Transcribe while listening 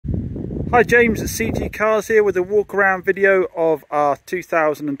Hi, James at CT Cars here with a walk around video of our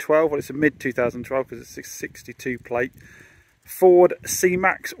 2012, well it's a mid 2012 because it's a 62 plate, Ford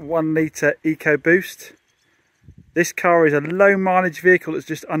CMax 1 litre Ecoboost. This car is a low mileage vehicle that's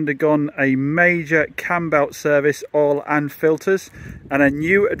just undergone a major cam belt service, oil and filters, and a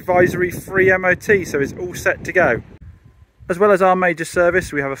new advisory free MOT, so it's all set to go. As well as our major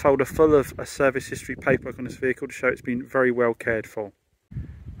service, we have a folder full of a service history paperwork on this vehicle to show it's been very well cared for.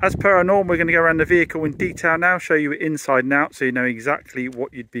 As per our norm, we're going to go around the vehicle in detail now, show you it inside and out so you know exactly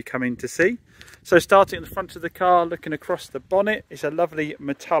what you'd be coming to see. So starting at the front of the car, looking across the bonnet, it's a lovely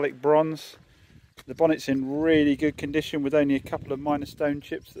metallic bronze. The bonnet's in really good condition with only a couple of minor stone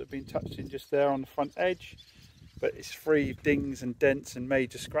chips that have been touched in just there on the front edge. But it's free of dings and dents and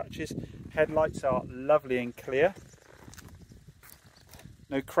major scratches. Headlights are lovely and clear.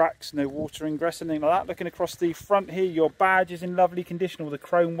 No cracks, no water ingress, anything like that. Looking across the front here, your badge is in lovely condition. All the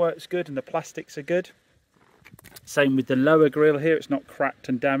chrome work's good and the plastics are good. Same with the lower grille here, it's not cracked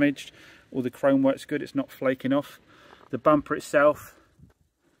and damaged. All the chrome work's good, it's not flaking off. The bumper itself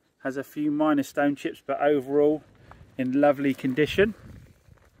has a few minor stone chips, but overall in lovely condition.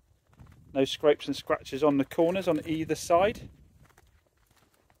 No scrapes and scratches on the corners on either side.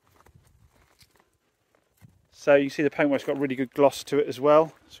 So you see the paintwork's got really good gloss to it as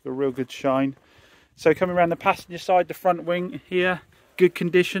well. It's got a real good shine. So coming around the passenger side, the front wing here, good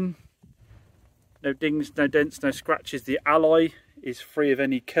condition. No dings, no dents, no scratches. The alloy is free of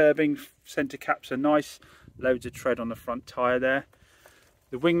any curbing. Centre caps are nice. Loads of tread on the front tyre there.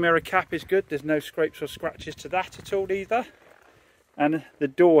 The wing mirror cap is good. There's no scrapes or scratches to that at all either. And the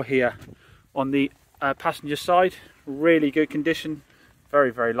door here on the passenger side, really good condition. Very,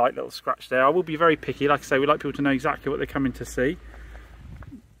 very light little scratch there. I will be very picky. Like I say, we like people to know exactly what they're coming to see.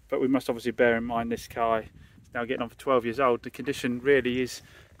 But we must obviously bear in mind this car is now getting on for 12 years old. The condition really is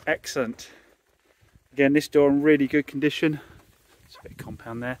excellent. Again, this door in really good condition. It's a bit of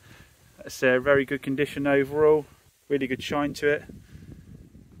compound there. That's a very good condition overall. Really good shine to it.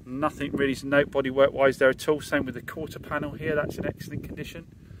 Nothing really to note bodywork wise there at all. Same with the quarter panel here. That's in excellent condition.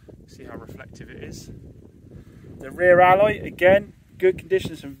 See how reflective it is. The rear alloy, again, good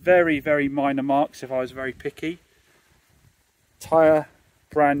condition. Some very, very minor marks if I was very picky. Tyre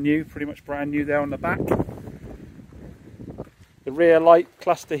brand new, pretty much brand new there on the back. The rear light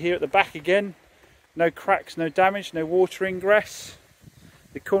cluster here at the back again. No cracks, no damage, no water ingress.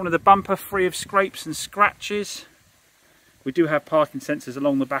 The corner of the bumper free of scrapes and scratches. We do have parking sensors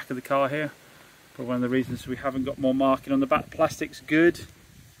along the back of the car here. But one of the reasons we haven't got more marking on the back. Plastic's good.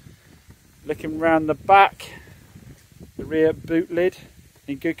 Looking round the back. The rear boot lid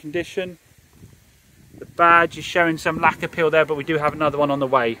in good condition. The badge is showing some lacquer peel there, but we do have another one on the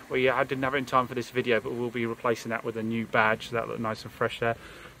way. I didn't have it in time for this video, but we'll be replacing that with a new badge, so that looks nice and fresh there.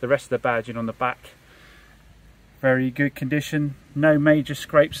 The rest of the badging on the back, very good condition. No major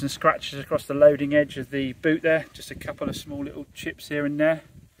scrapes and scratches across the loading edge of the boot there. Just a couple of small little chips here and there.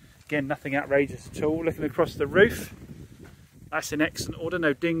 Again, nothing outrageous at all. Looking across the roof, that's in excellent order.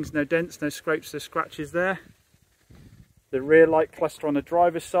 No dings, no dents, no scrapes, no scratches there. The rear light cluster on the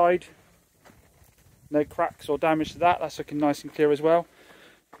driver's side, no cracks or damage to that. That's looking nice and clear as well.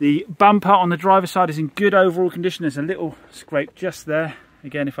 The bumper on the driver's side is in good overall condition. There's a little scrape just there,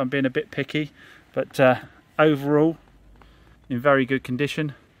 again if I'm being a bit picky, but overall in very good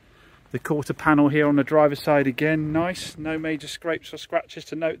condition. The quarter panel here on the driver's side, again nice, no major scrapes or scratches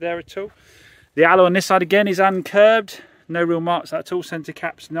to note there at all. The alloy on this side again is uncurbed, no real marks at all. Centre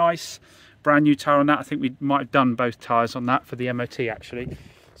cap's nice. Brand new tyre on that. I think we might have done both tyres on that for the MOT actually.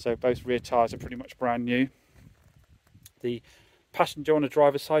 So both rear tyres are pretty much brand new. The passenger on the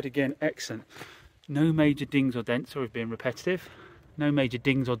driver's side, again, excellent. No major dings or dents, or we've been repetitive. No major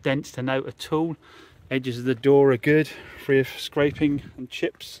dings or dents to note at all. Edges of the door are good, free of scraping and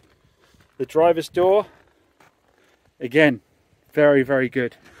chips. The driver's door, again, very, very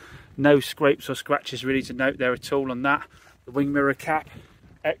good. No scrapes or scratches really to note there at all on that. The wing mirror cap,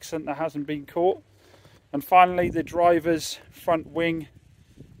 excellent, that hasn't been caught. And finally the driver's front wing,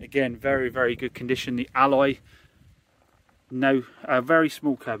 again very, very good condition. The alloy, no very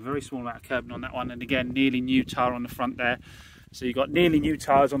small curb, very small amount of curbing on that one, and again nearly new tyre on the front there. So you've got nearly new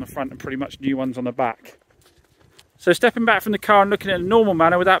tyres on the front and pretty much new ones on the back. So stepping back from the car and looking at it in a normal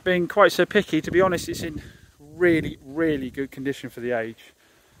manner without being quite so picky, to be honest, it's in really, really good condition for the age.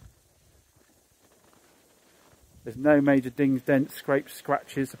 There's no major dings, dents, scrapes,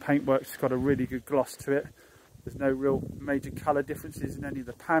 scratches. The paintwork's got a really good gloss to it. There's no real major colour differences in any of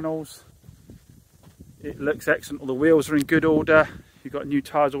the panels. It looks excellent. All the wheels are in good order. You've got new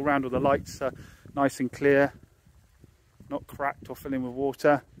tyres all round. All the lights are nice and clear, not cracked or filling with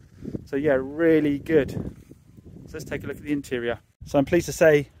water. So yeah, really good. So let's take a look at the interior. So I'm pleased to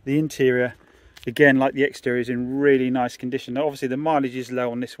say the interior, again, like the exterior, is in really nice condition. Now, obviously the mileage is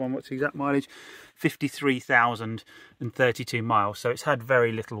low on this one. What's the exact mileage? 53,032 miles. So it's had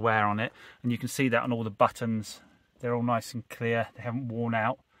very little wear on it, and you can see that on all the buttons. They're all nice and clear. They haven't worn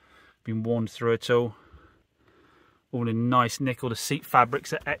out, been worn through at all. All in nice nick. All the seat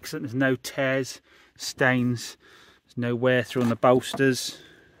fabrics are excellent. There's no tears, stains. There's no wear through on the bolsters.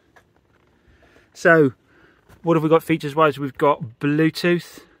 So what have we got features wise? We've got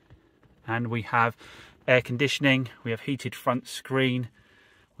Bluetooth, and we have air conditioning. We have heated front screen.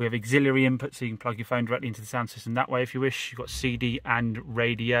 We have auxiliary input, so you can plug your phone directly into the sound system that way if you wish. You've got CD and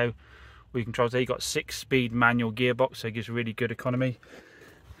radio. We control there. You've got 6-speed manual gearbox, so it gives really good economy.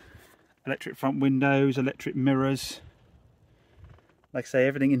 Electric front windows, electric mirrors. Like I say,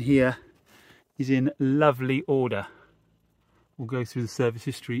 everything in here is in lovely order. We'll go through the service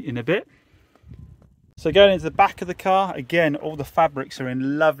history in a bit. So going into the back of the car, again, all the fabrics are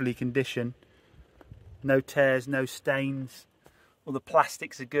in lovely condition. No tears, no stains. All the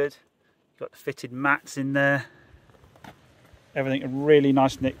plastics are good. You've got the fitted mats in there. Everything really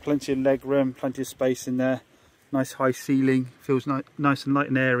nice nick, plenty of leg room, plenty of space in there. Nice high ceiling, feels nice and light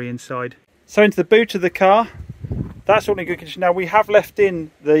and airy inside. So into the boot of the car, that's all in good condition. Now we have left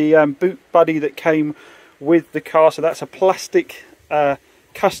in the boot buddy that came with the car, so that's a plastic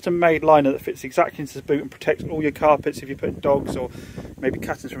custom made liner that fits exactly into the boot and protects all your carpets if you put dogs or maybe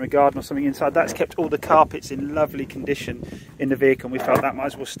cuttings from a garden or something inside. That's kept all the carpets in lovely condition in the vehicle, and we felt that might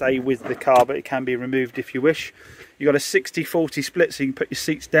as well stay with the car, but it can be removed if you wish. You've got a 60-40 split, so you can put your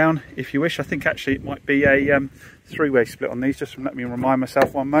seats down if you wish. I think actually it might be a 3-way split on these. Just let me remind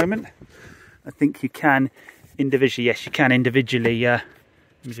myself one moment. I think you can individually, yes you can individually, let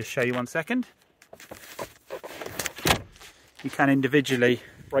me just show you 1 second. You can individually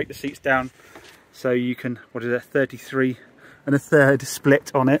break the seats down, so you can, what is it, 33 1/3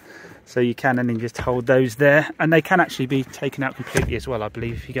 split on it, so you can, and then just hold those there, and they can actually be taken out completely as well, I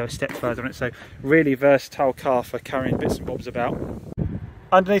believe, if you go a step further on it. So really versatile car for carrying bits and bobs about.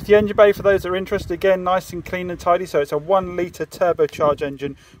 Underneath the engine bay, for those that are interested, again, nice and clean and tidy. So it's a 1-litre turbocharged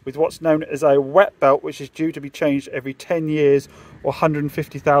engine with what's known as a wet belt, which is due to be changed every 10 years or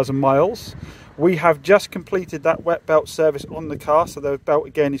 150,000 miles. We have just completed that wet belt service on the car, so the belt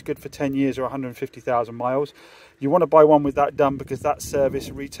again is good for 10 years or 150,000 miles. You want to buy one with that done, because that service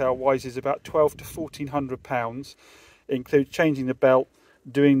retail wise is about £1,200 to £1,400. It includes changing the belt,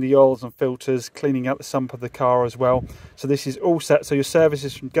 doing the oils and filters, cleaning out the sump of the car as well. So this is all set, so your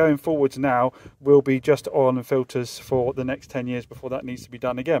services from going forwards now will be just oil and filters for the next 10 years before that needs to be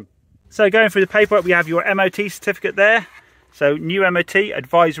done again. So going through the paperwork, we have your MOT certificate there. So new MOT,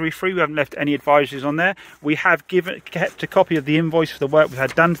 advisory free. We haven't left any advisories on there. We have kept a copy of the invoice for the work we've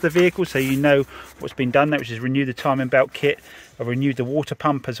had done to the vehicle, so you know what's been done there, which is renewed the timing belt kit. I've renewed the water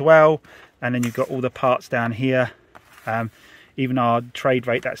pump as well, and then you've got all the parts down here. Even our trade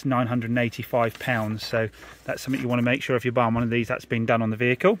rate, that's £985, so that's something you want to make sure if you're buying one of these, that's been done on the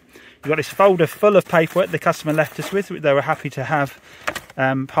vehicle. You've got this folder full of paperwork the customer left us with, which they were happy to have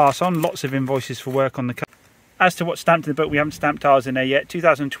pass on. Lots of invoices for work on the car. As to what's stamped in the book, we haven't stamped ours in there yet.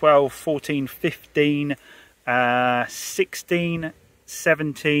 2012, 14, 15, 16,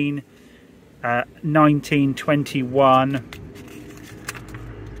 17, 19, 21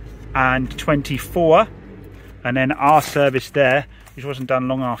 and 24. And then our service there, which wasn't done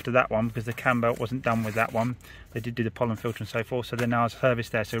long after that one because the cam belt wasn't done with that one. They did do the pollen filter and so forth, so then our service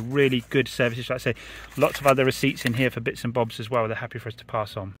there. So really good services. Like I say, lots of other receipts in here for bits and bobs as well. They're happy for us to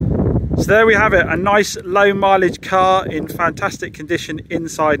pass on. So there we have it, a nice low mileage car in fantastic condition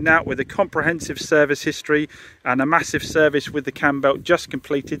inside and out, with a comprehensive service history and a massive service with the cam belt just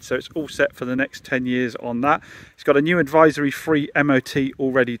completed, so it's all set for the next 10 years on that. It's got a new advisory free MOT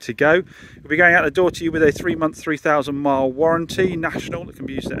all ready to go. We'll be going out the door to you with a 3-month 3,000 mile warranty, national, that can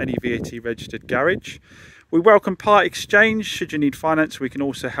be used at any VAT registered garage. We welcome part exchange. Should you need finance, we can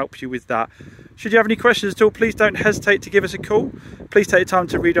also help you with that. Should you have any questions at all, please don't hesitate to give us a call. Please take time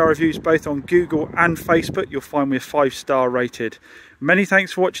to read our reviews both on Google and Facebook. You'll find we're 5-star rated. Many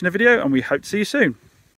thanks for watching the video, and we hope to see you soon.